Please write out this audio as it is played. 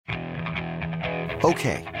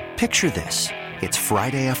Okay, picture this. It's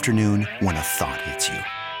Friday afternoon when a thought hits you.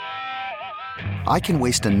 I can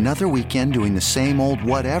waste another weekend doing the same old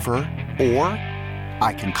whatever, or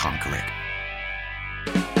I can conquer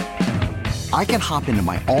it. I can hop into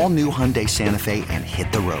my all-new Hyundai Santa Fe and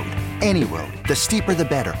hit the road. Any road. The steeper, the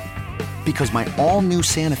better. Because my all-new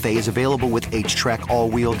Santa Fe is available with H-Track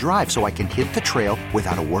all-wheel drive, so I can hit the trail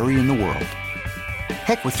without a worry in the world.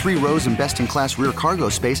 Heck, with 3 rows and best-in-class rear cargo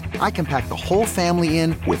space, I can pack the whole family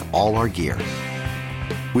in with all our gear.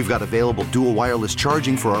 We've got available dual wireless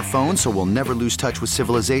charging for our phones, so we'll never lose touch with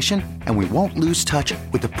civilization, and we won't lose touch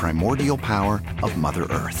with the primordial power of Mother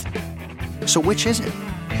Earth. So which is it?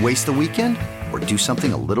 Waste the weekend or do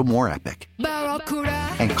something a little more epic?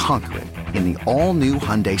 And conquer it in the all-new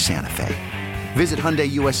Hyundai Santa Fe. Visit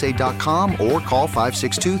HyundaiUSA.com or call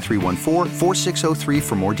 562-314-4603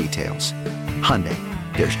 for more details. Hyundai,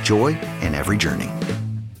 there's joy in every journey.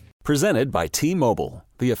 Presented by T-Mobile,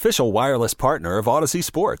 the official wireless partner of Odyssey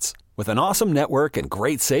Sports. With an awesome network and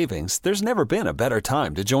great savings, there's never been a better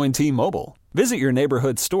time to join T-Mobile. Visit your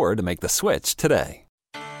neighborhood store to make the switch today.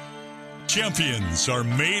 Champions are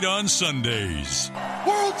made on Sundays.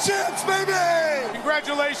 World champs, baby!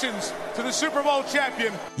 Congratulations to the Super Bowl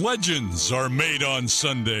champion. Legends are made on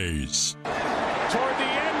Sundays. Toward the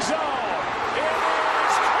end zone. It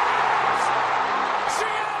is close.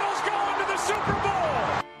 Seattle's going to the Super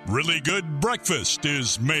Bowl. Really good breakfast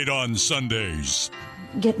is made on Sundays.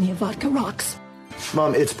 Get me a vodka rocks.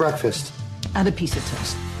 Mom, it's breakfast. And a piece of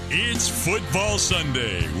toast. It's Football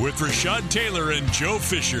Sunday with Rashad Taylor and Joe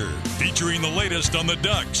Fisher, featuring the latest on the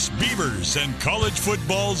Ducks, Beavers, and college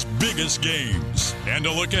football's biggest games. And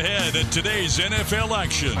a look ahead at today's NFL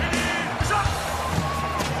action.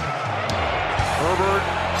 Herbert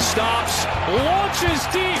stops, launches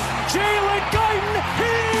deep. Jalen Guyton,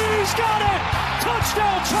 he's got it!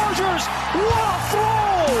 Touchdown Chargers! What a throw!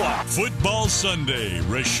 Football Sunday,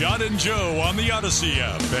 Rashad and Joe on the Odyssey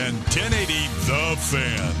app and 1080 The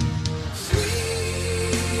Fan.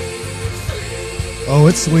 Oh,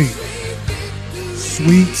 it's sweet.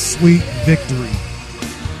 Sweet, sweet victory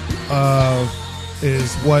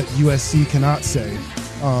is what USC cannot say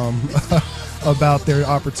about their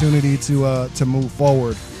opportunity to move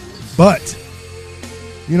forward. But,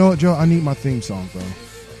 you know what, Joe? I need my theme song, bro.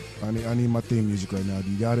 I need my theme music right now. Do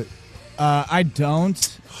you got it? I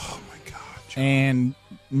don't. Oh my God! Joe. And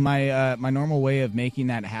my normal way of making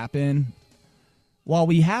that happen, while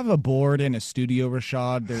we have a board in a studio,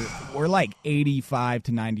 Rashad, we're like 85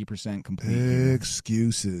 to 90% complete.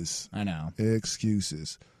 Excuses. I know.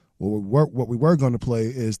 Excuses. What we were going to play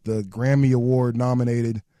is the Grammy Award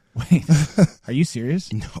nominated. Wait, are you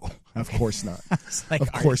serious? No, of course not. Like,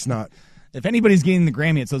 of course not. If anybody's getting the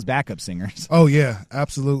Grammy, it's those backup singers. Oh, yeah,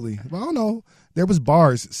 absolutely. Well, I don't know. There was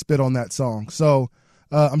bars spit on that song. So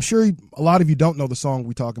I'm sure a lot of you don't know the song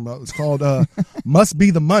we're talking about. It's called Must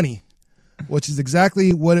Be the Money, which is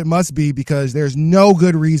exactly what it must be because there's no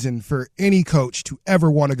good reason for any coach to ever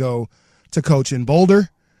want to go to coach in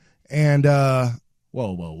Boulder. And Whoa.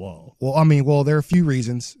 Well, I mean, there are a few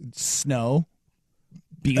reasons. Snow.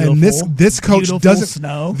 Beautiful. And this coach doesn't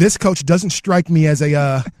snow. This coach doesn't strike me as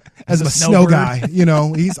a snow guy. You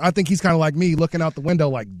know, I think he's kind of like me, looking out the window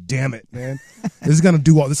like, damn it, man, this is gonna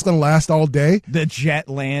last all day. The jet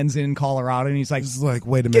lands in Colorado, and he's like,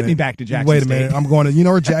 wait a minute, get me back to Jackson. Wait a State. minute, I'm going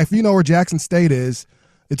to if you know where Jackson State is,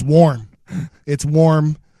 it's warm. It's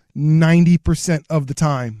warm 90% of the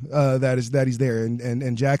time that he's there,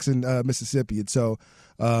 and Jackson, Mississippi. And so,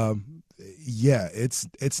 yeah,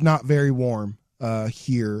 it's not very warm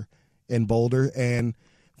here in Boulder. And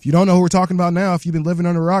if you don't know who we're talking about now, if you've been living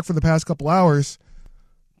under a rock for the past couple hours,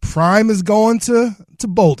 Prime is going to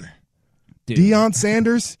Boulder. Dude. Deion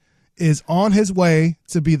Sanders is on his way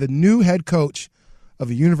to be the new head coach of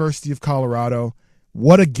the University of Colorado.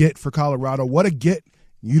 What a get for Colorado. What a get.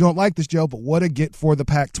 You don't like this, Joe, but what a get for the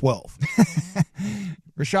Pac-12.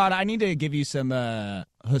 Rashad, I need to give you some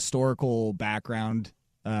historical background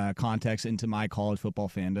context into my college football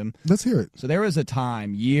fandom. Let's hear it. So there was a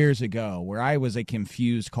time years ago where I was a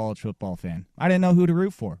confused college football fan. I didn't know who to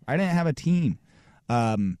root for. I didn't have a team.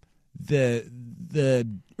 The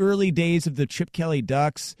early days of the Chip Kelly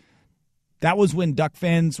Ducks, that was when Duck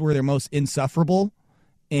fans were their most insufferable,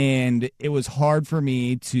 and it was hard for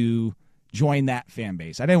me to join that fan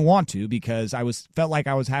base. I didn't want to because felt like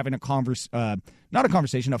I was having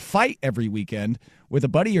a fight every weekend with a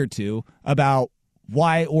buddy or two about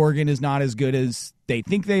why Oregon is not as good as they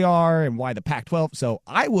think they are and why the Pac-12. So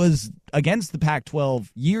I was against the Pac-12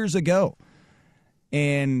 years ago.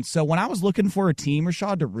 And so when I was looking for a team,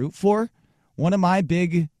 Rashad, to root for, one of my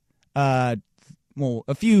big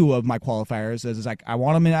a few of my qualifiers. Is like, I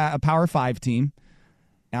want them in a Power 5 team.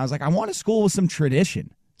 And I was like, I want a school with some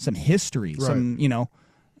tradition, some history, Right. some,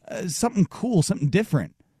 something cool, something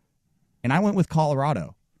different. And I went with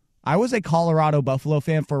Colorado. I was a Colorado Buffalo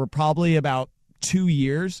fan for probably about 2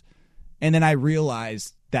 years. And then I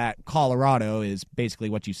realized that Colorado is basically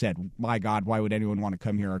what you said. My God, why would anyone want to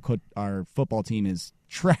come here? Our football team is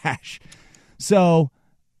trash. So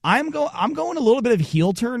I'm going a little bit of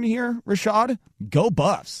heel turn here, Rashad. Go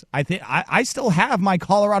Buffs. I think I still have my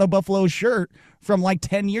Colorado Buffalo shirt from like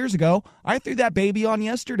 10 years ago. I threw that baby on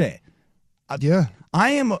yesterday. Yeah.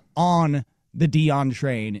 I am on the Deion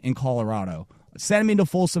train in Colorado. Send me to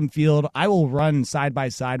Folsom Field. I will run side by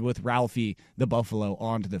side with Ralphie the Buffalo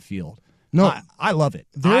onto the field. No, I love it.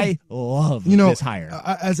 I love this hire.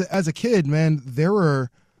 As a kid, man, there were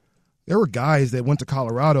guys that went to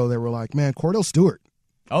Colorado that were like, man, Cordell Stewart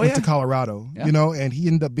went to Colorado, and he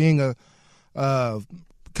ended up being a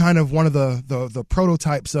kind of one of the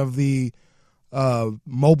prototypes of the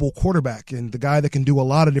mobile quarterback and the guy that can do a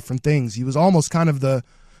lot of different things. He was almost kind of the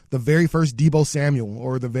very first Deebo Samuel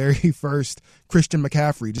or the very first Christian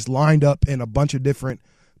McCaffrey, just lined up in a bunch of different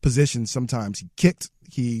positions. Sometimes he kicked,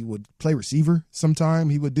 he would play receiver. Sometime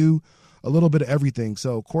he would do a little bit of everything.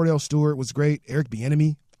 So Cordell Stewart was great. Eric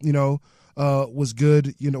Bieniemy, was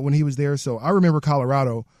good, when he was there. So I remember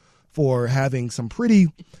Colorado for having some pretty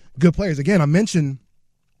good players. Again, I mentioned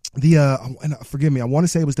and forgive me, I want to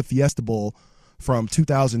say it was the Fiesta Bowl from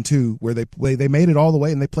 2002 where they made it all the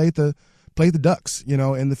way and they played the Ducks,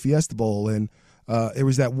 in the Fiesta Bowl. And it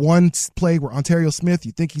was that one play where Ontario Smith,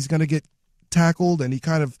 you think he's going to get tackled, and he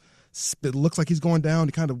kind of it looks like he's going down.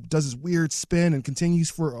 He kind of does his weird spin and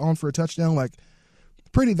continues for a touchdown. Like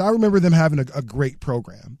I remember them having a great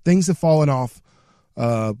program. Things have fallen off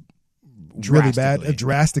really bad,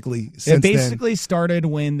 drastically since it basically started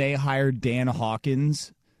when they hired Dan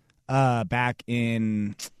Hawkins back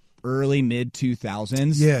in early mid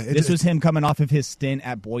 2000s. Yeah, this was him coming off of his stint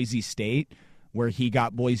at Boise State, where he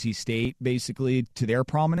got Boise State basically to their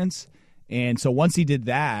prominence. And so once he did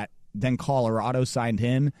that, then Colorado signed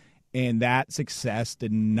him, and that success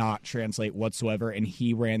did not translate whatsoever, and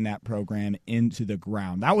he ran that program into the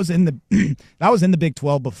ground. That was in the Big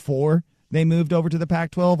 12 before they moved over to the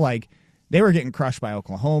Pac-12. Like, they were getting crushed by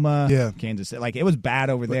Oklahoma, Kansas City. Like, it was bad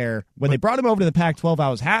over there. When they brought him over to the Pac-12, I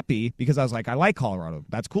was happy because I was like, I like Colorado.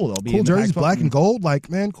 That's cool. They'll be cool in the jerseys, Pac-12. black and gold. Like,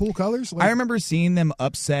 man, cool colors. Like, I remember seeing them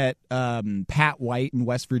upset Pat White in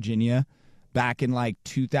West Virginia back in like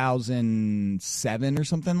 2007 or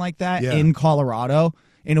something like that in Colorado,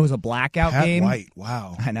 and it was a blackout game. Pat White,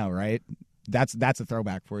 wow. I know, right? That's a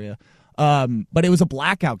throwback for you. But it was a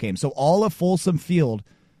blackout game, so all of Folsom Field,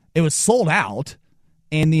 it was sold out,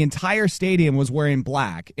 and the entire stadium was wearing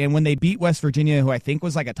black. And when they beat West Virginia, who I think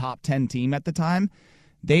was like a top 10 team at the time,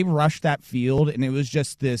 they rushed that field, and it was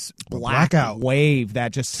just this blackout wave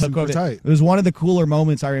that just took over. Tight. It was one of the cooler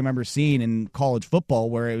moments I remember seeing in college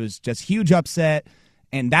football, where it was just huge upset,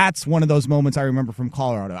 and that's one of those moments I remember from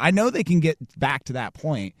Colorado. I know they can get back to that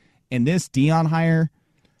point, and this Deion hire,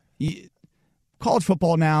 college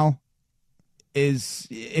football now is,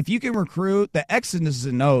 if you can recruit, the X's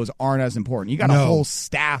and O's aren't as important. You got a whole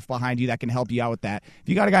staff behind you that can help you out with that. If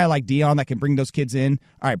you got a guy like Deion that can bring those kids in,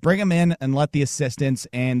 all right, bring them in and let the assistants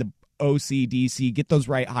and the OC, DC get those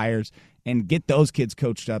right hires and get those kids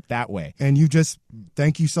coached up that way. And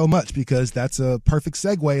thank you so much, because that's a perfect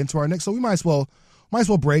segue into our next. So we might as well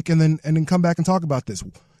break and then come back and talk about this.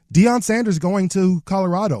 Deion Sanders going to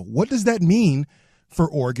Colorado. What does that mean for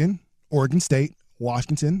Oregon State,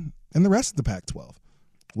 Washington, and the rest of the Pac-12?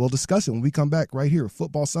 We'll discuss it when we come back right here,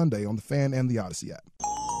 Football Sunday on the Fan and the Odyssey app.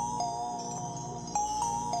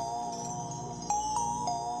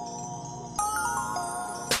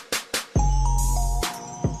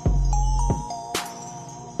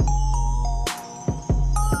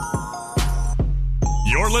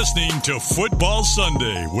 You're listening to Football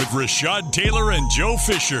Sunday with Rashad Taylor and Joe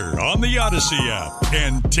Fisher on the Odyssey app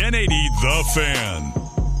and 1080 The Fan.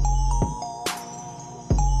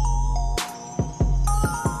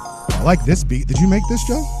 I like this beat. Did you make this,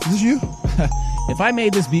 Joe? Is this you? If I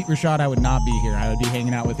made this beat, Rashad, I would not be here. I would be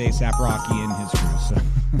hanging out with A$AP Rocky and his crew. So.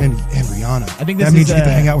 And Rihanna. I think that means you get to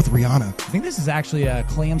hang out with Rihanna. I think this is actually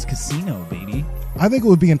Clams Casino, baby. I think it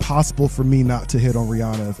would be impossible for me not to hit on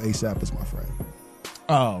Rihanna if A$AP was my friend.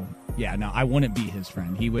 Oh, yeah, no, I wouldn't be his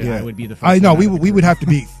friend. He would. Yeah. I would be the first. I know we would have to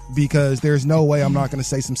beef, because there's no way I'm not going to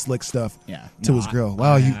say some slick stuff to his girl.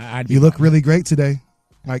 Wow, you look really great today.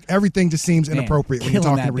 Like, everything just seems inappropriate when you're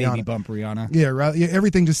talking to Rihanna. Baby bump Rihanna. Yeah, right. Yeah,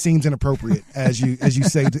 everything just seems inappropriate as you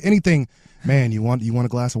say anything. Man, you want a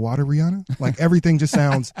glass of water, Rihanna? Like, everything just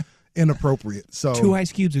sounds inappropriate. So 2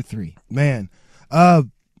 Ice Cubes or 3? Man,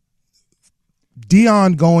 Deion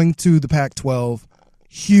going to the Pac-12,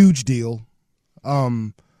 huge deal.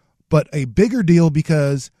 But a bigger deal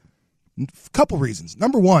because a couple reasons.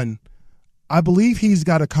 Number one, I believe he's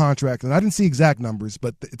got a contract, and I didn't see exact numbers,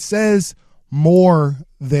 but it says more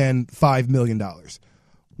than $5 million,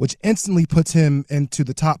 which instantly puts him into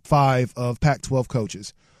the top 5 of Pac-12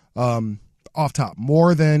 coaches. Off top,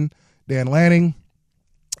 more than Dan Lanning.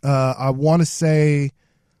 I want to say,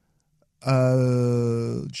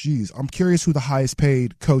 I'm curious who the highest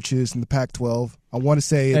paid coach is in the Pac-12. I want to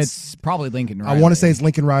say it's probably Lincoln Riley. I want to say it's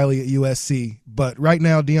Lincoln Riley at USC. But right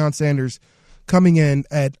now, Deion Sanders coming in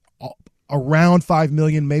at around $5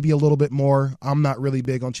 million, maybe a little bit more. I'm not really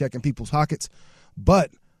big on checking people's pockets.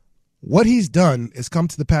 But what he's done is come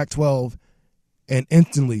to the Pac-12, and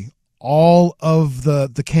instantly all of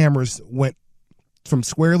the cameras went from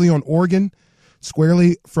squarely on Oregon,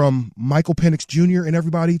 squarely from Michael Penix Jr. and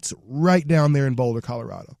everybody to right down there in Boulder,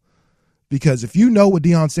 Colorado. Because if you know what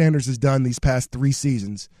Deion Sanders has done these past 3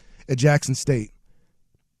 seasons at Jackson State,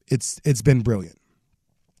 it's been brilliant.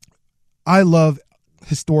 I love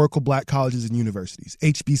historical black colleges and universities,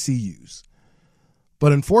 HBCUs.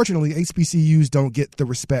 But unfortunately, HBCUs don't get the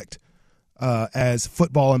respect as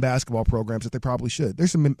football and basketball programs that they probably should.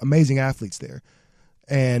 There's some amazing athletes there,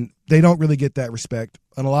 and they don't really get that respect.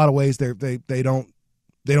 In a lot of ways, they don't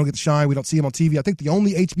get the shine. We don't see them on TV. I think the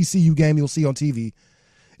only HBCU game you'll see on TV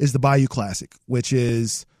is the Bayou Classic, which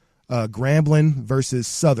is Grambling versus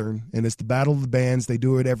Southern, and it's the Battle of the Bands. They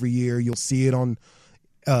do it every year. You'll see it on,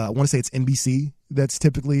 I want to say it's NBC. That's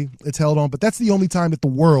typically it's held on, but that's the only time that the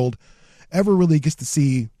world ever really gets to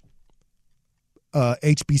see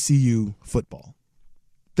HBCU football.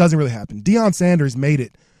 Doesn't really happen. Deion Sanders made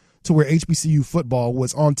it to where HBCU football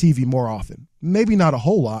was on TV more often. Maybe not a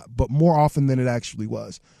whole lot, but more often than it actually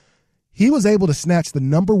was. He was able to snatch the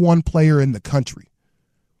 #1 player in the country.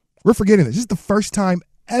 We're forgetting this. This is the first time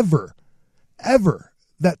ever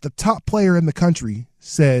that the top player in the country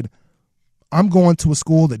said, I'm going to a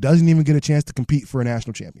school that doesn't even get a chance to compete for a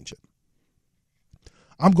national championship.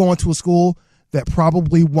 I'm going to a school that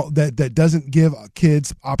probably that doesn't give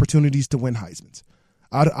kids opportunities to win Heismans.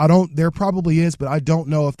 I don't. There probably is, but I don't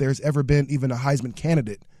know if there's ever been even a Heisman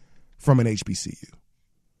candidate from an HBCU.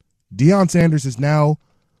 Deion Sanders is now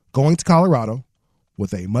going to Colorado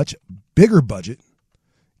with a much bigger budget,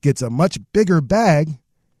 gets a much bigger bag,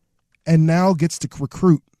 and now gets to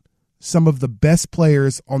recruit some of the best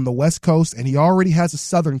players on the West Coast, and he already has a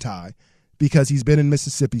Southern tie because he's been in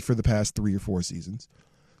Mississippi for the past 3 or 4 seasons.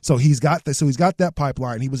 So he's got that. So he's got that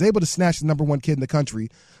pipeline. He was able to snatch the #1 kid in the country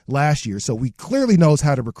last year. So he clearly knows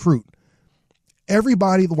how to recruit.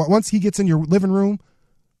 Everybody, once he gets in your living room,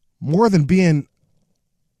 more than being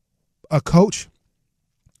a coach,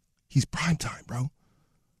 he's primetime, bro.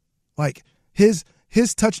 Like his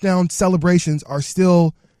touchdown celebrations are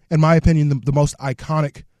still, in my opinion, the most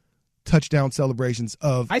iconic touchdown celebrations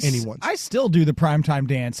of anyone. I still do the primetime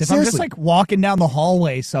dance. If Seriously. I'm just like walking down the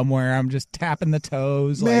hallway somewhere, I'm just tapping the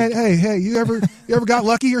toes. Man, like, hey, you ever got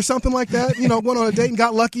lucky or something like that? You know, went on a date and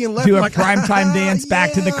got lucky and left. do a like, primetime dance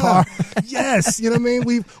back to the car. Yes, you know what I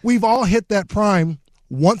mean? We've all hit that prime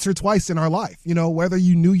once or twice in our life, you know, whether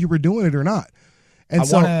you knew you were doing it or not. And I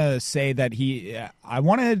want to say that I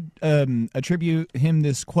want to attribute him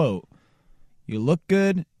this quote. You look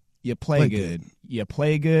good, you play good. You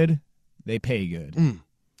play good, they pay good.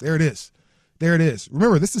 There it is.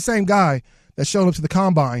 Remember, this is the same guy that showed up to the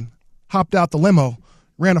combine, hopped out the limo,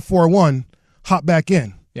 ran a 4.1, hopped back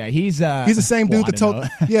in. Yeah, he's the same dude that told.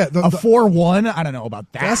 Yeah, a 4.1. I don't know about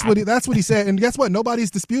that. That's what he said, and guess what?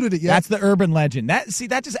 Nobody's disputed it yet. That's the urban legend. That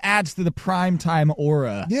just adds to the primetime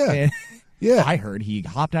aura. Yeah. Yeah, I heard he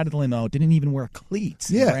hopped out of the limo, didn't even wear cleats.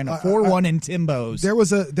 Yeah, he ran a 4.1 in Timbos.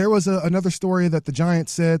 There was another story that the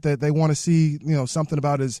Giants said that they want to see, you know, something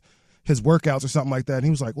about his workouts or something like that. And he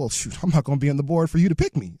was like, well, shoot, I'm not going to be on the board for you to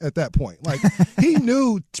pick me at that point. Like he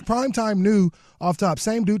knew, primetime knew off top,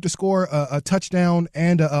 same dude to score a touchdown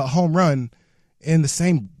and a home run in the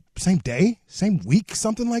same day, same week,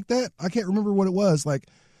 something like that. I can't remember what it was. Like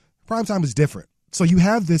primetime is different. So you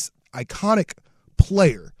have this iconic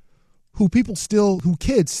player who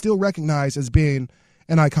kids still recognize as being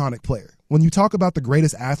an iconic player. When you talk about the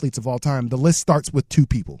greatest athletes of all time, the list starts with 2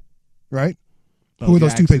 people, right? Who are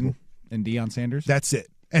those 2 people? And Deion Sanders. That's it.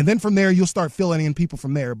 And then from there, you'll start filling in people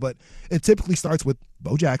from there. But it typically starts with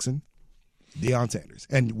Bo Jackson, Deion Sanders,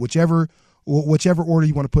 and whichever order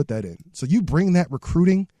you want to put that in. So you bring that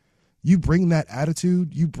recruiting, you bring that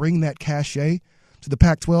attitude, you bring that cachet to the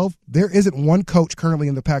Pac-12. There isn't one coach currently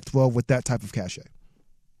in the Pac-12 with that type of cachet.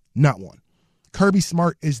 Not one. Kirby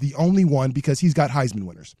Smart is the only one because he's got Heisman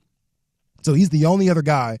winners. So he's the only other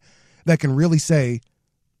guy that can really say,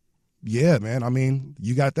 yeah, man, I mean,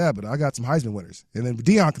 you got that, but I got some Heisman winners. And then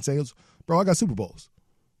Deion can say, bro, I got Super Bowls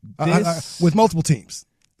with multiple teams.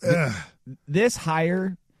 This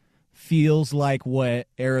hire feels like what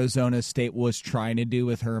Arizona State was trying to do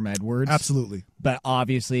with Herm Edwards. Absolutely. But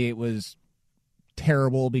obviously it was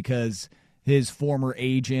terrible because his former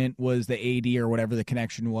agent was the AD or whatever the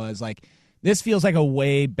connection was. Like, this feels like a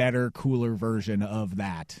way better, cooler version of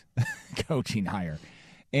that coaching hire.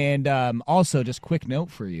 And also, just quick note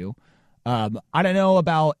for you. I don't know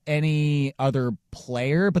about any other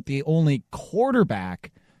player, but the only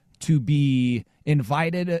quarterback to be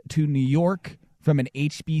invited to New York from an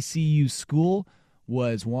HBCU school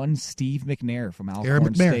was one Steve McNair from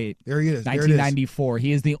Alcorn State. There he is. 1994.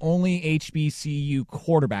 He is the only HBCU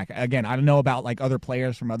quarterback. Again, I don't know about like other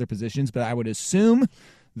players from other positions, but I would assume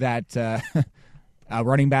that a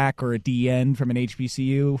running back or a DN from an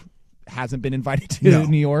HBCU hasn't been invited to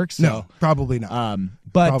New York. So. No, probably not.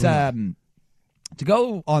 But to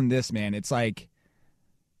go on this, man, it's like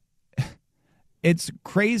it's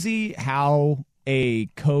crazy how a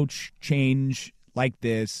coach change like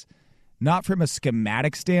this, not from a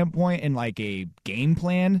schematic standpoint and like a game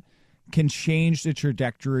plan, can change the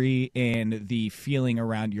trajectory and the feeling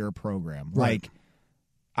around your program. Right. Like,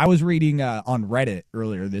 I was reading on Reddit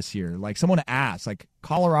earlier this year, like someone asked, like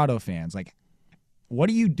Colorado fans, like, what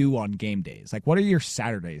do you do on game days? Like, what are your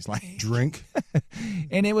Saturdays like? Drink.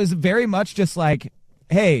 And it was very much just like,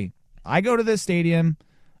 hey, I go to this stadium,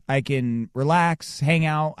 I can relax, hang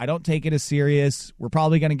out. I don't take it as serious. We're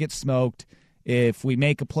probably going to get smoked. If we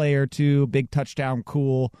make a play or two, big touchdown,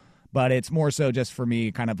 cool. But it's more so just for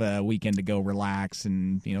me, kind of a weekend to go relax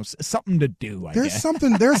and, you know, something to do. There's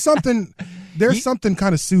something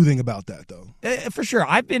kind of soothing about that, though. For sure.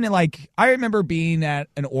 I've been I remember being at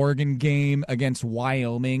an Oregon game against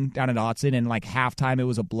Wyoming down at Autzen, and like halftime it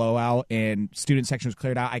was a blowout and student section was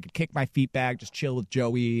cleared out. I could kick my feet back, just chill with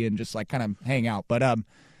Joey and just like kind of hang out. But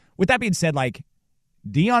with that being said, like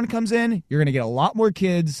Deion comes in, you're going to get a lot more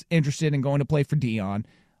kids interested in going to play for Deion.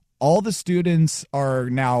 All the students are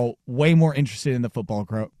now way more interested in the football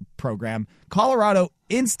program. Colorado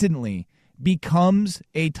instantly becomes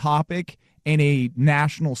a topic and a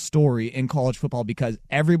national story in college football because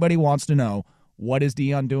everybody wants to know, what is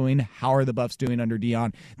Deion doing? How are the Buffs doing under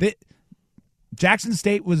Deion? Jackson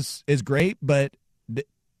State is great, but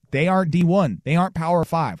they aren't D1. They aren't Power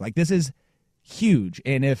 5. Like, this is huge.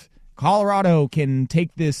 And if Colorado can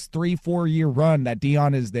take this 3-4 year run that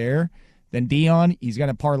Deion is there, then Deion, he's going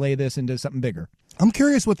to parlay this into something bigger. I'm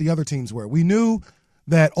curious what the other teams were. We knew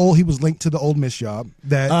that he was linked to the Ole Miss job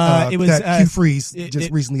that Hugh Freeze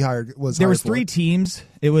recently hired. There was 3 teams.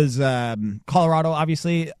 It was Colorado,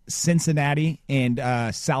 obviously, Cincinnati,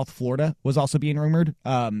 and South Florida was also being rumored.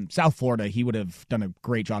 South Florida, he would have done a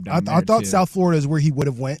great job down there. I thought too. South Florida is where he would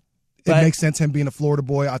have went. It makes sense, him being a Florida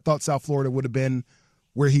boy. I thought South Florida would have been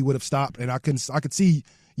where he would have stopped, and I could see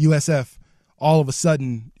USF all of a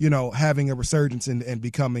sudden, you know, having a resurgence and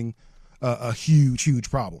becoming a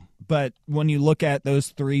huge problem. But when you look at those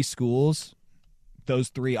 3 schools, those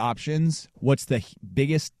 3 options, what's the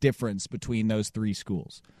biggest difference between those 3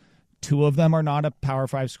 schools? 2 of them are not a Power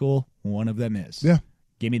 5 school. 1 of them is. Yeah.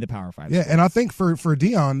 Give me the Power 5 Yeah, school. and I think for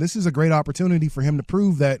Deion, this is a great opportunity for him to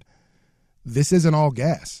prove that this isn't all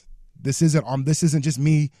gas. This isn't just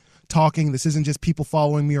me talking. This isn't just people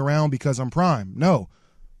following me around because I'm Prime. No.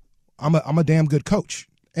 I'm a damn good coach.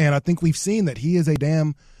 And I think we've seen that he is a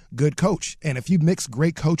damn good coach. And if you mix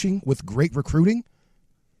great coaching with great recruiting,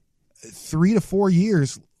 3 to 4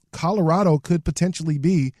 years, Colorado could potentially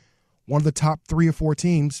be one of the top 3 or 4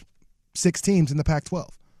 teams, 6 teams in the Pac-12.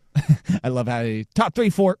 I love how you top 3,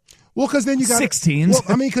 4. Well, because then you got 6 teams. Well,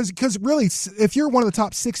 I mean, because really, if you're one of the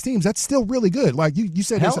top 6 teams, that's still really good. Like you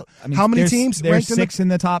said, how many teams? There's 6 in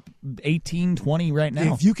the top 18, 20 right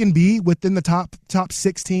now. If you can be within the top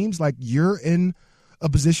 6 teams, like you're in a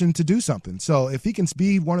position to do something. So if he can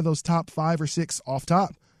be one of those top 5 or 6 off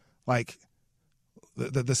top, like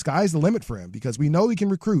the sky's the limit for him because we know he can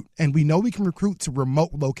recruit, and we know we can recruit to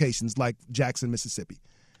remote locations like Jackson, Mississippi.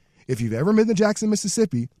 If you've ever been to Jackson,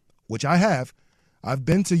 Mississippi, which I have, I've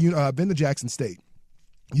been to Jackson State.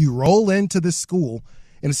 You roll into this school,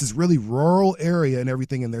 and it's this really rural area and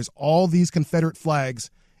everything, and there's all these Confederate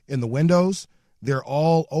flags in the windows. They're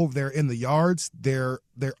all over there in the yards. They're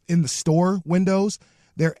in the store windows.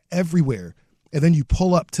 They're everywhere. And then you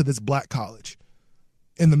pull up to this black college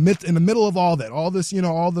in the middle of all that, all this, you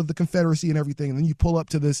know, all the Confederacy and everything. And then you pull up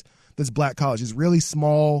to this black college. It's really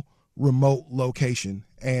small, remote location,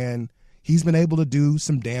 and he's been able to do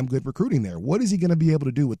some damn good recruiting there. What is he going to be able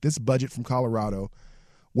to do with this budget from Colorado,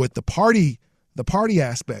 with the party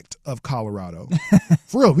aspect of Colorado?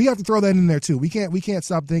 For real, we have to throw that in there too. We can't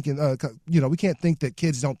stop thinking. We can't think that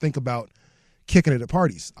kids don't think about kicking it at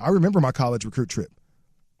parties. I remember my college recruit trip.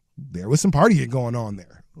 There was some partying going on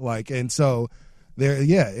there,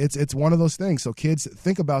 it's one of those things. So kids,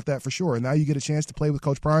 think about that for sure. And now you get a chance to play with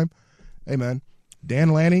Coach Prime. Hey man, Dan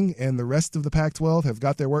Lanning and the rest of the Pac-12 have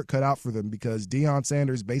got their work cut out for them, because Deion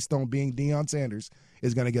Sanders, based on being Deion Sanders,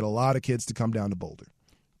 is going to get a lot of kids to come down to Boulder.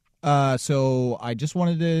 So I just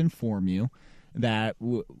wanted to inform you that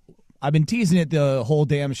I've been teasing it the whole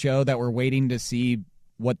damn show that we're waiting to see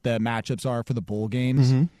what the matchups are for the bowl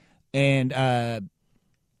games. Mm-hmm. And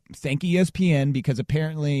thank ESPN, because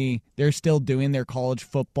apparently they're still doing their college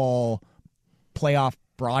football playoff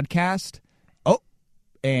broadcast. Oh,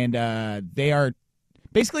 and they are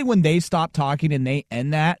basically, when they stop talking and they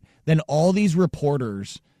end that, then all these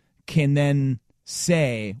reporters can then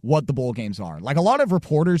say what the bowl games are. Like, a lot of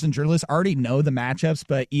reporters and journalists already know the matchups,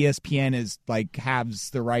 but ESPN is has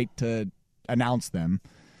the right to announce them.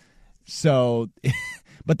 So,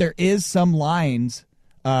 but there is some lines,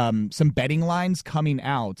 some betting lines coming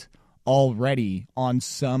out already on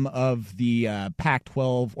some of the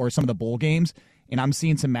Pac-12 or some of the bowl games, and I'm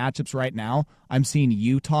seeing some matchups right now. I'm seeing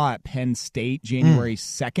Utah at Penn State January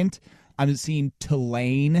 2nd. I'm seeing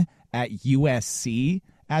Tulane at USC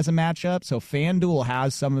as a matchup. So FanDuel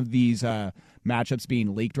has some of these matchups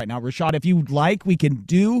being leaked right now. Rashad, if you'd like, we can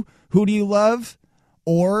do Who Do You Love,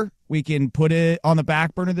 or we can put it on the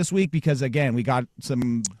back burner this week, because, again, we got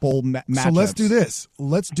some bowl matchups. So let's do this.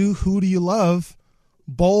 Let's do Who Do You Love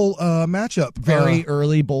bowl matchup. Very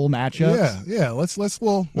early bowl matchups. Yeah.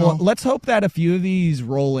 Let's hope that a few of these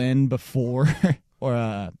roll in before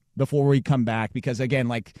before we come back, because,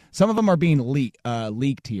 again, some of them are being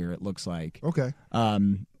leaked here, it looks like. Okay.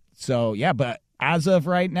 So yeah, but as of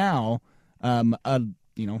right now,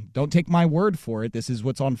 don't take my word for it. This is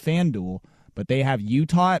what's on FanDuel, but they have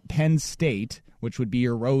Utah at Penn State, which would be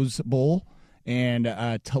your Rose Bowl, and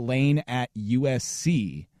Tulane at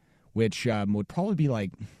USC, which would probably be I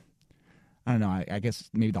don't know, I guess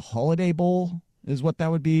maybe the Holiday Bowl is what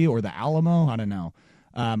that would be, or the Alamo. I don't know.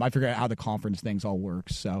 I forget how the conference things all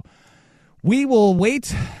works. So we will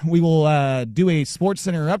wait. We will do a Sports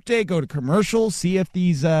Center update, go to commercial, see if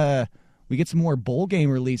these we get some more bowl game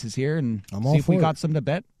releases here, and see if we got some to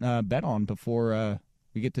bet on before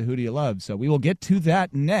we get to Who Do You Love. So we will get to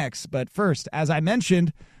that next. But first, as I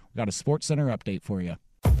mentioned, we got a Sports Center update for you.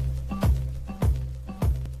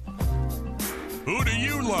 Who do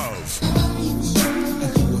you love?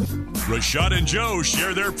 Rashad and Joe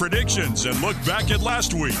share their predictions and look back at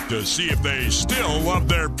last week to see if they still love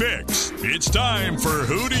their picks. It's time for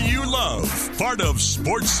Who Do You Love? Part of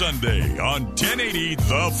Sports Sunday on 1080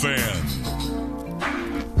 The Fan.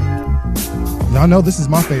 Y'all know this is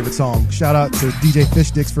my favorite song. Shout out to DJ Fish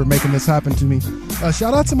Sticks for making this happen to me.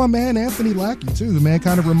 Shout out to my man Anthony Lackey too. Man,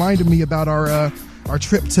 kind of reminded me about our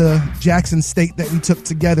trip to Jackson State that we took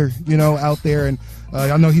together, out there. And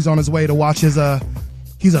I know he's on his way to watch his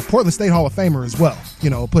he's a Portland State Hall of Famer as well.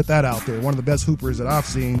 Put that out there. One of the best hoopers that I've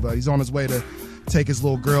seen, but he's on his way to take his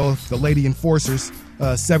little girl, the Lady Enforcers,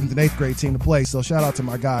 7th and 8th grade team to play. So shout out to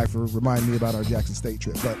my guy for reminding me about our Jackson State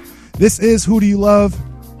trip. But this is Who Do You Love?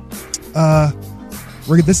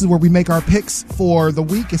 This is where we make our picks for the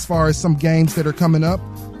week as far as some games that are coming up.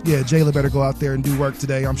 Yeah, Jayla better go out there and do work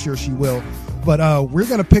today. I'm sure she will. But we're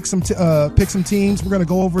going to pick some teams. We're going to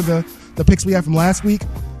go over the picks we had from last week.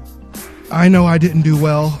 I know I didn't do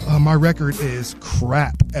well. My record is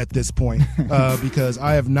crap at this point because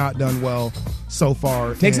I have not done well so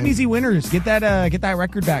far. Take some easy winners. Get that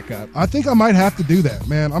record back up. I think I might have to do that,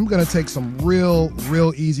 man. I'm going to take some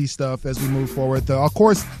real easy stuff as we move forward. Of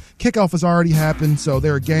course, kickoff has already happened, so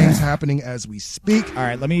there are games happening as we speak. All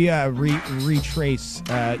right, let me retrace.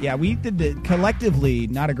 We did collectively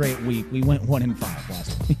not a great week. We went 1-5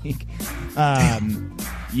 last week.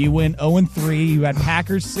 You went 0-3. You had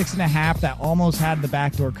Packers 6.5 that almost had the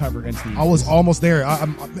backdoor cover against the Eagles. I was almost there.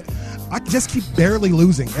 I just keep barely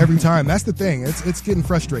losing every time. That's the thing. It's getting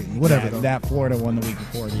frustrating. Whatever. Yeah, that Florida one the week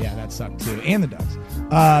before. Yeah, that sucked too. And the Ducks.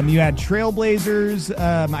 You had Trailblazers.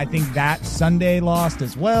 I think that Sunday lost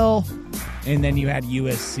as well. And then you had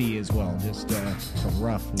USC as well. Just a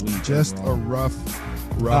rough week. Just overall.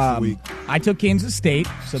 A rough week. I took Kansas State,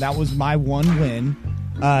 so that was my one win.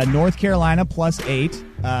 North Carolina +8.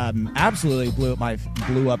 Absolutely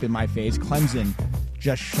blew up in my face. Clemson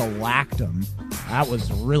just shellacked them. That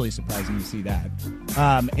was really surprising to see that.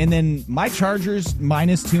 And then my Chargers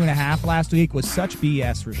minus 2.5 last week was such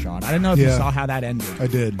BS, Rashad. I don't know if you saw how that ended. I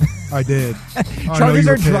did. Chargers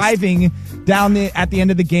are driving down at the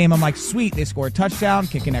end of the game. I'm like, sweet, they score a touchdown,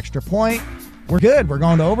 kick an extra point. We're good. We're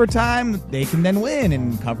going to overtime. They can then win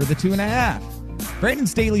and cover the 2.5. Brandon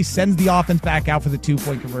Staley sends the offense back out for the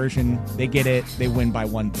 2-point conversion. They get it. They win by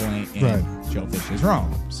 1 point, and Joe Fish is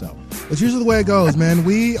wrong. So it's usually the way it goes, man.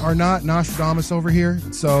 We are not Nostradamus over here.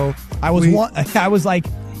 So I was like,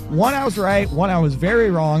 one I was right, one I was very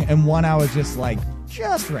wrong, and one I was just like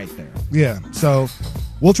just right there. Yeah. So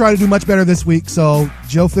we'll try to do much better this week. So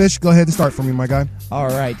Joe Fish, go ahead and start for me, my guy. All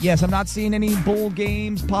right. Yes, I'm not seeing any bowl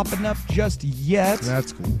games popping up just yet.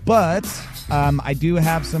 That's cool. But I do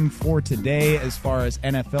have some for today as far as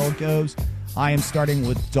NFL goes. I am starting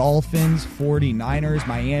with Dolphins, 49ers.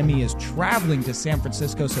 Miami is traveling to San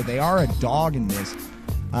Francisco, so they are a dog in this.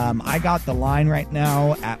 I got the line right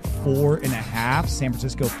now at 4.5. San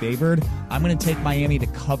Francisco favored. I'm going to take Miami to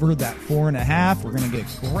cover that 4.5. We're going to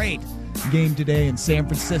get a great game today in San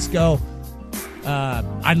Francisco.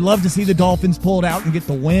 I'd love to see the Dolphins pull it out and get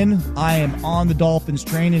the win. I am on the Dolphins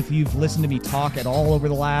train. If you've listened to me talk at all over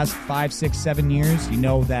the last 5, 6, 7 years, you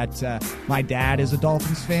know that my dad is a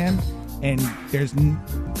Dolphins fan. And there is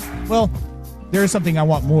something I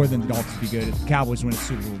want more than the Dolphins to be good if the Cowboys win a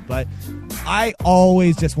Super Bowl. But I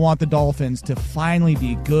always just want the Dolphins to finally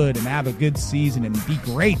be good and have a good season and be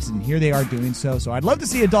great. And here they are doing so. So I'd love to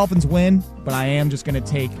see a Dolphins win, but I am just going to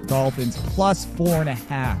take Dolphins plus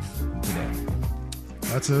 4.5 today.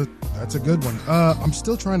 That's a good one. I'm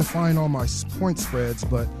still trying to find all my point spreads,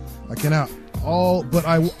 but I cannot. But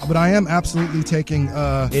I am absolutely taking.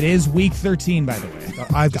 It is week 13, by the way.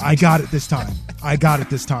 I got it this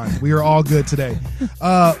time. We are all good today.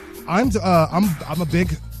 I'm a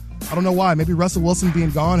big. I don't know why. Maybe Russell Wilson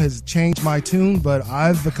being gone has changed my tune, but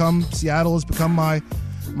Seattle has become my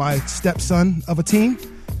stepson of a team.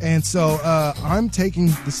 And so I'm taking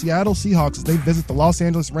the Seattle Seahawks as they visit the Los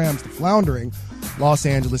Angeles Rams, the floundering Los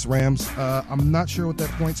Angeles Rams. I'm not sure what that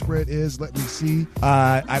point spread is. Let me see.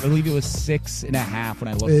 I believe it was 6.5 when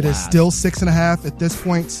I looked. It is still 6.5 at this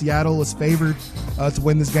point. Seattle is favored to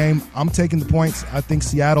win this game. I'm taking the points. I think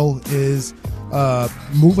Seattle is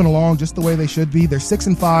moving along just the way they should be. They're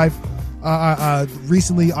 6-5.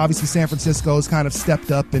 Recently, obviously, San Francisco has kind of stepped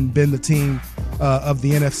up and been the team of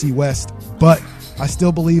the NFC West, but I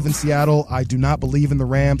still believe in Seattle. I do not believe in the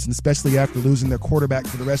Rams, and especially after losing their quarterback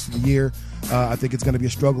for the rest of the year, I think it's going to be a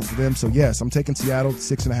struggle for them. So, yes, I'm taking Seattle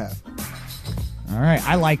 6.5. All right,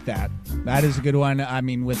 I like that. That is a good one. I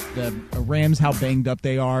mean, with the Rams, how banged up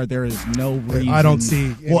they are, there is no reason. I don't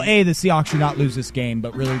see. Well, the Seahawks should not lose this game,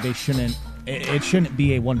 but really they shouldn't. It shouldn't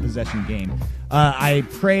be a one-possession game. I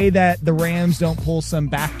pray that the Rams don't pull some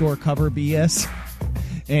backdoor cover BS.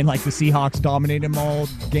 And like the Seahawks dominate them all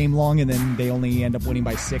game long, and then they only end up winning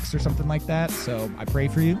by 6 or something like that. So I pray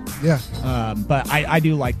for you. Yeah. But I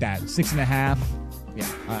do like that 6.5. Yeah,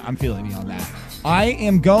 I'm feeling you on that. I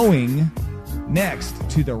am going next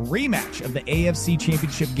to the rematch of the AFC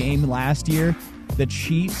Championship game last year. The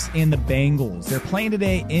Chiefs and the Bengals. They're playing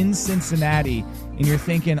today in Cincinnati, and you're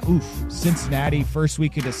thinking, oof, Cincinnati, first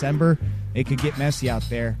week of December, it could get messy out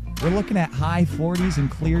there. We're looking at high 40s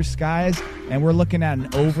and clear skies, and we're looking at an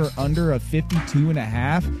over-under of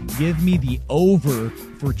 52.5. Give me the over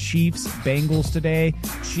for Chiefs-Bengals today.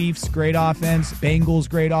 Chiefs, great offense. Bengals,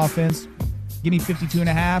 great offense. Give me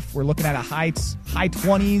 52.5. We're looking at a high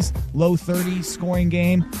 20s, low 30s scoring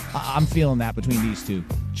game. I'm feeling that between these two.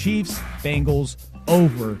 Chiefs, Bengals,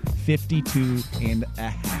 over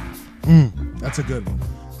 52.5. That's a good one.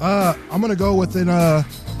 I'm going to go with a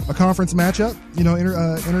conference matchup,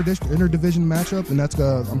 interdivision matchup, and that's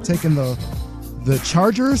I'm taking the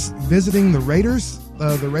Chargers visiting the Raiders.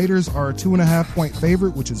 The Raiders are a 2.5-point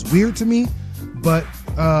favorite, which is weird to me, but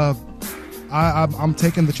I'm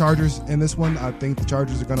taking the Chargers in this one. I think the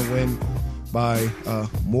Chargers are going to win by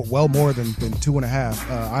more than 2.5.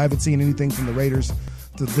 I haven't seen anything from the Raiders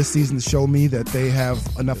this season to show me that they have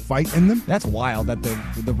enough fight in them. That's wild that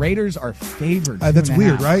the Raiders are favored. That's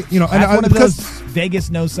weird, right? Because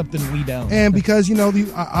Vegas knows something we don't. And because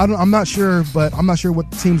I'm not sure, but I'm not sure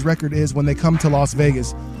what the team's record is when they come to Las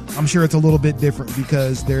Vegas. I'm sure it's a little bit different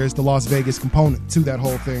because there's the Las Vegas component to that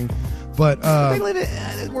whole thing. But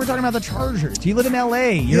we're talking about the Chargers. You live in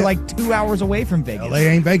L.A. You're like 2 hours away from Vegas. L.A.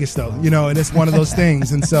 ain't Vegas though, and it's one of those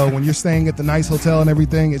things. And so when you're staying at the nice hotel and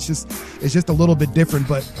everything, it's just a little bit different.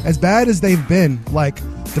 But as bad as they've been, like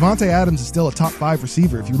Devontae Adams is still a top 5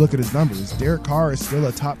 receiver if you look at his numbers. Derek Carr is still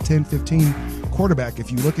a top 10, 15 quarterback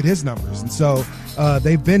if you look at his numbers. And so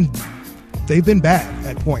they've been bad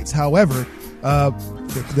at points. However,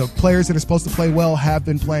 The players that are supposed to play well have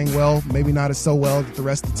been playing well, maybe not as so well as the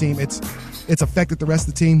rest of the team. It's affected the rest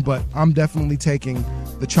of the team, but I'm definitely taking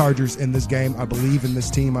the Chargers in this game. I believe in this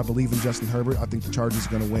team. I believe in Justin Herbert. I think the Chargers are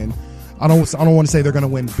going to win. I don't want to say they're going to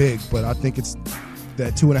win big, but I think it's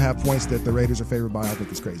that 2.5 points that the Raiders are favored by. I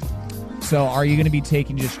think it's crazy. So are you going to be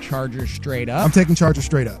taking just Chargers straight up? I'm taking Chargers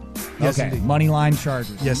straight up. Yes, okay, indeed. Money line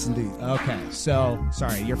Chargers. Yes, indeed. Okay, so,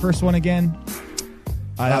 sorry, your first one again?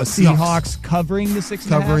 That was Seahawks. Seahawks covering the 6.5?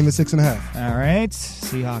 Covering the 6.5. All right,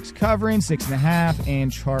 Seahawks covering 6.5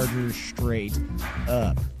 and Chargers straight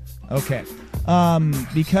up. Okay,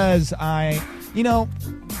 because my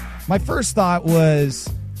first thought was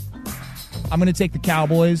I'm going to take the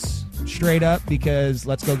Cowboys straight up because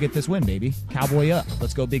let's go get this win, baby. Cowboy up.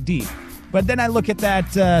 Let's go Big D. But then I look at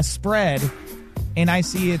that spread, and I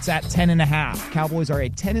see it's at 10.5. Cowboys are a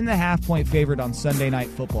 10.5 point favorite on Sunday Night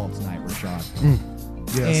Football tonight, Rashad.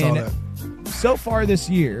 Yeah, I saw that. So far this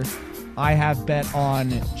year, I have bet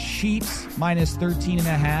on Chiefs minus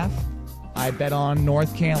 13.5. I bet on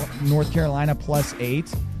North Carolina plus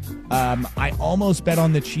 8. I almost bet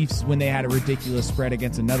on the Chiefs when they had a ridiculous spread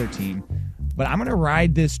against another team. But I'm going to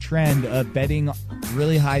ride this trend of betting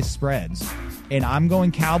really high spreads. And I'm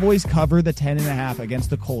going Cowboys cover the 10.5 against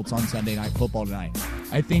the Colts on Sunday Night Football tonight.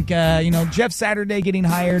 I think, Jeff Saturday getting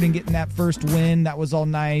hired and getting that first win, that was all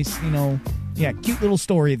nice. Cute little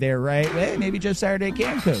story there, right? Hey, maybe Jeff Saturday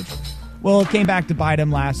can coach. Well, it came back to bite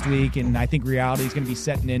him last week, and I think reality is going to be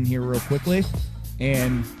setting in here real quickly.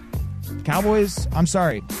 And Cowboys, I'm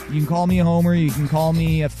sorry. You can call me a homer. You can call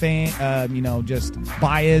me a fan, just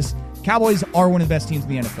biased. Cowboys are one of the best teams in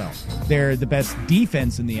the NFL. They're the best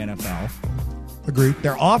defense in the NFL. Agreed.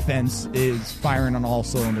 Their offense is firing on all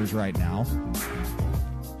cylinders right now.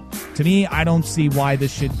 To me, I don't see why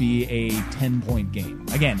this should be a 10-point game.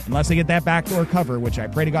 Again, unless they get that backdoor cover, which I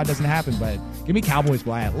pray to God doesn't happen, but give me Cowboys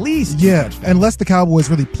by at least 2 touchdowns. Unless the Cowboys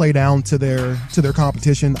really play down to their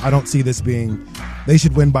competition, I don't see this being. They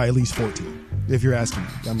should win by at least 14, if you're asking me.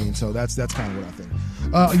 I mean, so that's kind of what I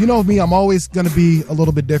think. You know me, I'm always going to be a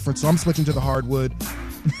little bit different, so I'm switching to the hardwood.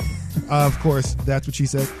 Of course, that's what she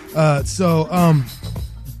said.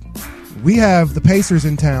 We have the Pacers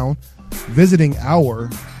in town visiting our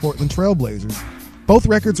Portland Trailblazers. Both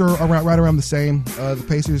records are right around the same. The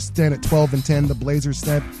Pacers stand at 12-10. The Blazers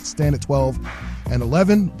stand at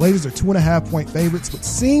 12-11. Blazers are 2.5 point favorites, which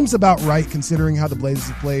seems about right considering how the Blazers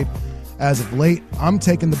have played as of late. I'm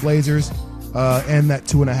taking the Blazers and that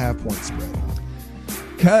 2.5 point spread.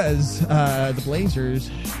 Because the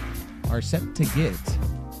Blazers are set to get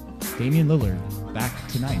Damian Lillard back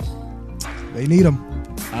tonight. They need him.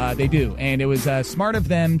 They do. And it was smart of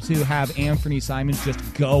them to have Anthony Simons just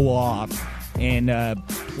go off and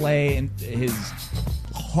play his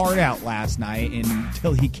heart out last night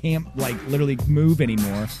until he can't, literally move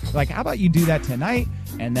anymore. How about you do that tonight,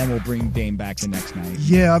 and then we'll bring Dame back the next night.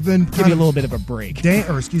 Yeah, I've been give you a little bit of a break. Ant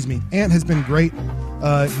has been great.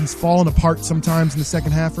 He's fallen apart sometimes in the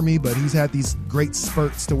second half for me, but he's had these great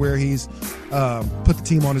spurts to where he's put the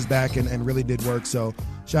team on his back and really did work. So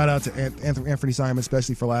shout out to Anthony Simon,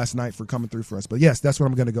 especially for last night, for coming through for us. But yes, that's what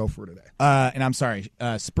I'm going to go for today. And I'm sorry,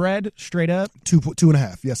 spread straight up?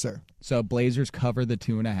 2.5, yes, sir. So Blazers cover the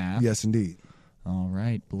 2.5. Yes, indeed. All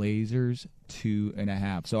right, Blazers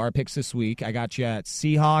 2.5. So our picks this week, I got you at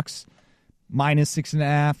Seahawks minus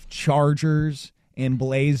 6.5, Chargers, and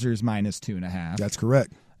Blazers minus 2.5. That's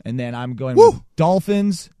correct. And then I'm going with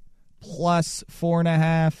Dolphins plus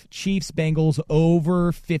 4.5, Chiefs, Bengals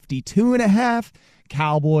over 52.5,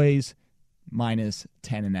 Cowboys minus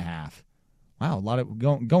 10.5. Wow, a lot of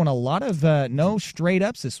going a lot of no straight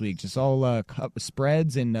ups this week, just all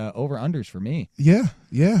spreads and over unders for me. Yeah.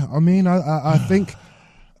 I mean, I think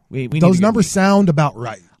we those numbers sound about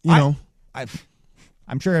right.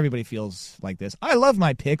 I'm sure everybody feels like this. I love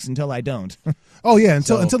my picks until I don't. Oh yeah,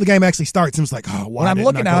 until the game actually starts, it's like, oh, why? When I'm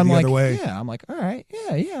looking at, I'm like, way? Yeah, I'm like, all right,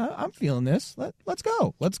 yeah, I'm feeling this. Let's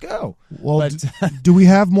go. Well, do we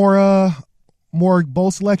have more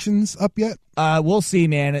bowl selections up yet? We'll see,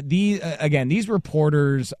 man. These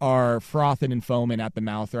reporters are frothing and foaming at the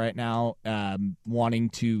mouth right now, wanting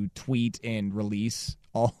to tweet and release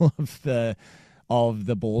all of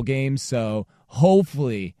the bowl games. So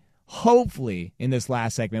hopefully in this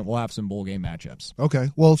last segment we'll have some bowl game matchups. Okay.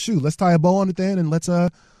 Well, shoot, let's tie a bow on it then, and let's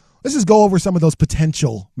just go over some of those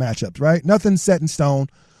potential matchups. Right? Nothing's set in stone,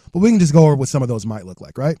 but we can just go over what some of those might look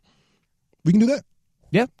like. Right? We can do that.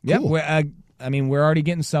 Yeah. Cool. I mean, we're already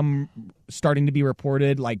getting some starting to be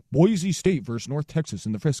reported, like Boise State versus North Texas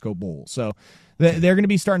in the Frisco Bowl. So they're going to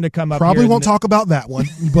be starting to come up. Probably won't talk about that one,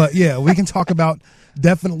 but yeah, we can talk about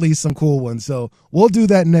definitely some cool ones. So we'll do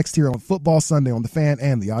that next here on Football Sunday on the Fan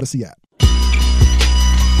and the Odyssey app.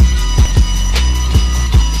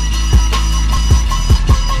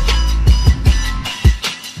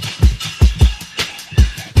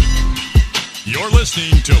 You're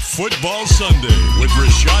listening to Football Sunday with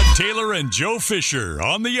Rashad Taylor and Joe Fisher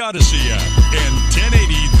on the Odyssey app and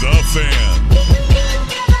 1080 The Fan.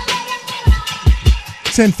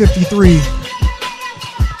 10:53,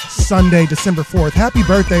 Sunday, December 4th. Happy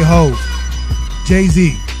birthday, Hov.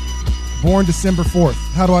 Jay-Z, born December 4th.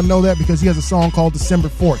 How do I know that? Because he has a song called December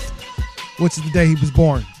 4th, which is the day he was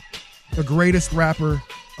born. The greatest rapper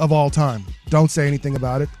of all time. Don't say anything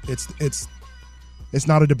about it. It's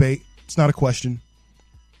not a debate. It's not a question.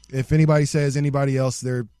 If anybody says anybody else,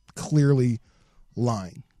 they're clearly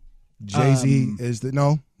lying. Jay-Z is the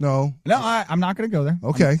no. I'm not going to go there.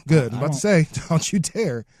 Okay, good. I'm about to say, don't you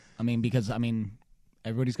dare. Because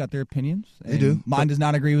everybody's got their opinions. They do. Mine does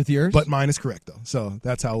not agree with yours. But mine is correct though. So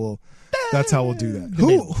that's how we'll do that.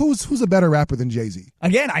 Who's a better rapper than Jay-Z?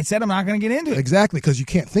 Again, I said I'm not going to get into it. Exactly, because you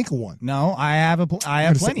can't think of one. No, I have plenty. What are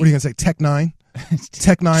you going to say? Tech Nine?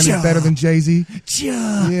 Tech Nine is better than Jay-Z?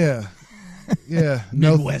 Yeah. Yeah,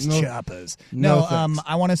 Midwest choppers. No,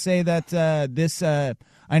 I want to say that this. I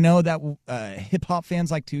know that hip hop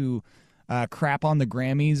fans like to crap on the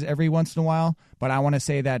Grammys every once in a while, but I want to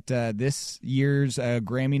say that this year's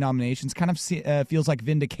Grammy nominations kind of feels like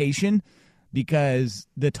vindication because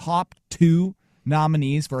the top 2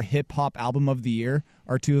 nominees for hip hop album of the year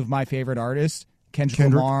are 2 of my favorite artists, Kendrick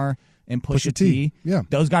Lamar and Pusha T. Yeah,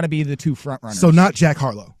 those got to be the 2 front runners. So not Jack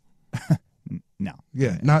Harlow. No.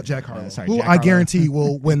 Yeah, not Jack Harlow. Sorry, who Jack I Harlow. guarantee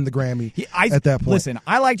will win the Grammy at that point. Listen,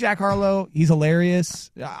 I like Jack Harlow. He's hilarious.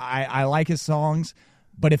 I like his songs.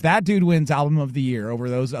 But if that dude wins Album of the Year over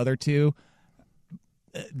those other 2,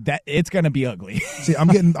 that it's going to be ugly. See, I'm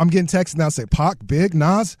getting texts now say Pac, Big,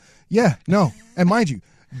 Nas. Yeah, no. And mind you,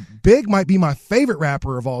 Big might be my favorite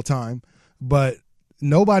rapper of all time, but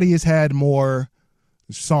nobody has had more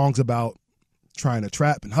songs about trying to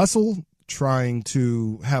trap and hustle, trying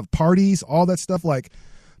to have parties, all that stuff. Like,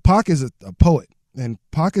 Pac is a poet, and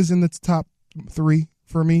Pac is in the top 3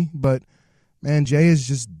 for me, but man, Jay is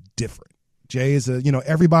just different. Jay is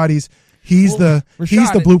he's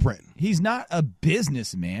the blueprint. He's not a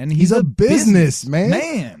businessman. He's a business man.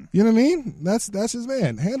 Man. You know what I mean? That's his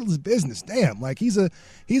man. Handles his business. Damn. Like, he's a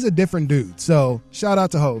different dude. So shout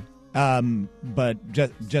out to Hov. But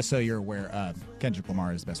just so you're aware, Kendrick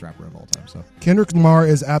Lamar is the best rapper of all time. So Kendrick Lamar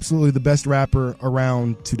is absolutely the best rapper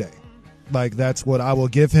around today. Like, that's what I will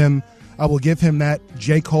give him. I will give him that.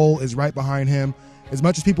 J. Cole is right behind him. As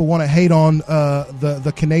much as people want to hate on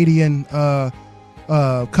the Canadian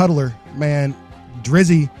cuddler, man,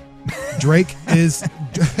 Drizzy, Drake is,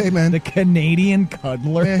 hey man, the Canadian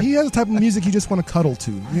cuddler. Man, he has a type of music you just want to cuddle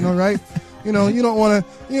to. You know, right? You don't want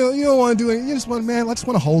to. You don't want to do it. You just want, man. I just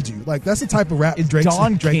want to hold you. Like, that's the type of rap. Is Drake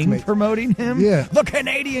King promoting him? Yeah, the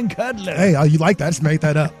Canadian cuddler. Hey, you like that? I just made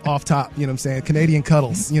that up off top. You know what I'm saying? Canadian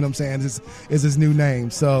Cuddles. You know what I'm saying? Is his new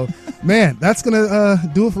name. So, man, that's gonna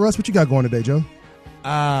do it for us. What you got going today, Joe? You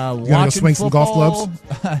gonna go swing some golf clubs?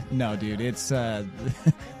 No, dude. It's the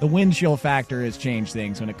wind chill factor has changed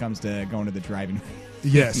things when it comes to going to the driving.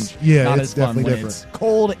 Yes, yeah, not it's as fun definitely when different. It's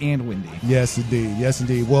cold and windy. Yes,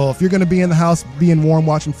 indeed. Well, if you're going to be in the house, being warm,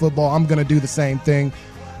 watching football, I'm going to do the same thing.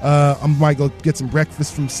 I might go get some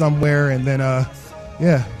breakfast from somewhere, and then,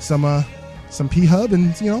 some P-Hub,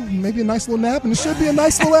 and maybe a nice little nap, and it should be a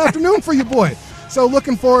nice little afternoon for you, boy. So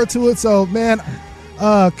looking forward to it. So, man.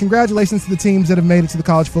 Congratulations to the teams that have made it to the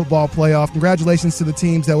college football playoff. Congratulations to the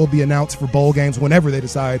teams that will be announced for bowl games whenever they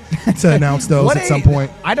decide to announce those at some point.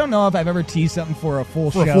 I don't know if I've ever teased something for a full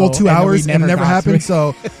show. For a full 2 hours and it never happened.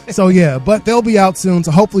 So yeah, but they'll be out soon. So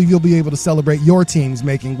hopefully you'll be able to celebrate your teams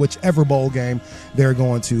making whichever bowl game they're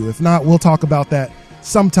going to. If not, we'll talk about that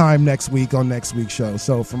sometime next week on next week's show.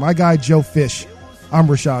 So for my guy, Joe Fish, I'm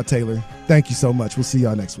Rashad Taylor. Thank you so much. We'll see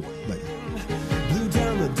y'all next week. Later.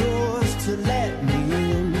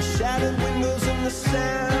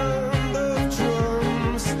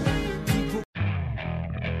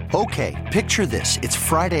 Okay, picture this. It's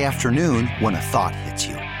Friday afternoon when a thought hits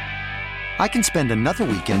you. I can spend another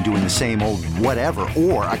weekend doing the same old whatever,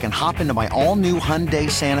 or I can hop into my all-new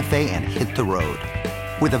Hyundai Santa Fe and hit the road.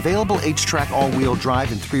 With available H-Track all-wheel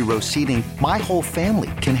drive and 3-row seating, my whole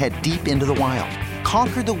family can head deep into the wild.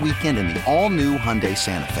 Conquer the weekend in the all-new Hyundai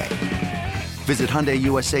Santa Fe. Visit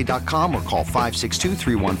HyundaiUSA.com or call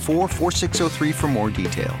 562-314-4603 for more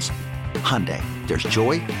details. Hyundai, there's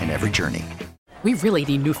joy in every journey. We really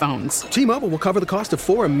need new phones. T-Mobile will cover the cost of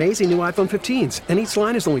 4 amazing new iPhone 15s, and each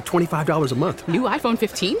line is only $25 a month. New iPhone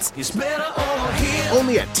 15s? It's better over here.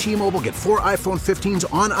 Only at T-Mobile, get 4 iPhone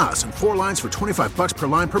 15s on us and 4 lines for $25 per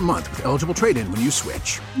line per month with eligible trade-in when you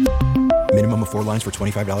switch. Minimum of 4 lines for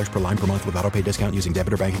 $25 per line per month with autopay discount using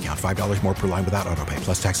debit or bank account. $5 more per line without autopay,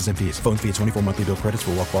 plus taxes and fees. Phone fee at 24 monthly bill credits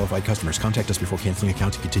for well-qualified customers. Contact us before canceling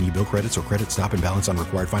account to continue bill credits or credit stop and balance on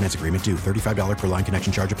required finance agreement due. $35 per line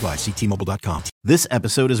connection charge applies. See T-Mobile.com. This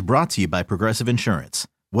episode is brought to you by Progressive Insurance.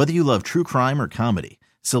 Whether you love true crime or comedy,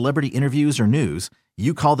 celebrity interviews or news,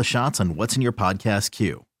 you call the shots on what's in your podcast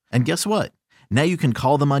queue. And guess what? Now you can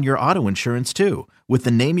call them on your auto insurance too with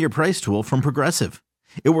the Name Your Price tool from Progressive.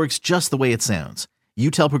 It works just the way it sounds.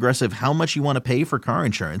 You tell Progressive how much you want to pay for car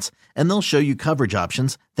insurance, and they'll show you coverage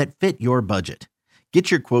options that fit your budget.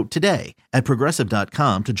 Get your quote today at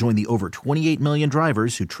Progressive.com to join the over 28 million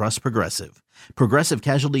drivers who trust Progressive. Progressive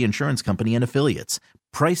Casualty Insurance Company and Affiliates.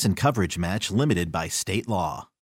 Price and coverage match limited by state law.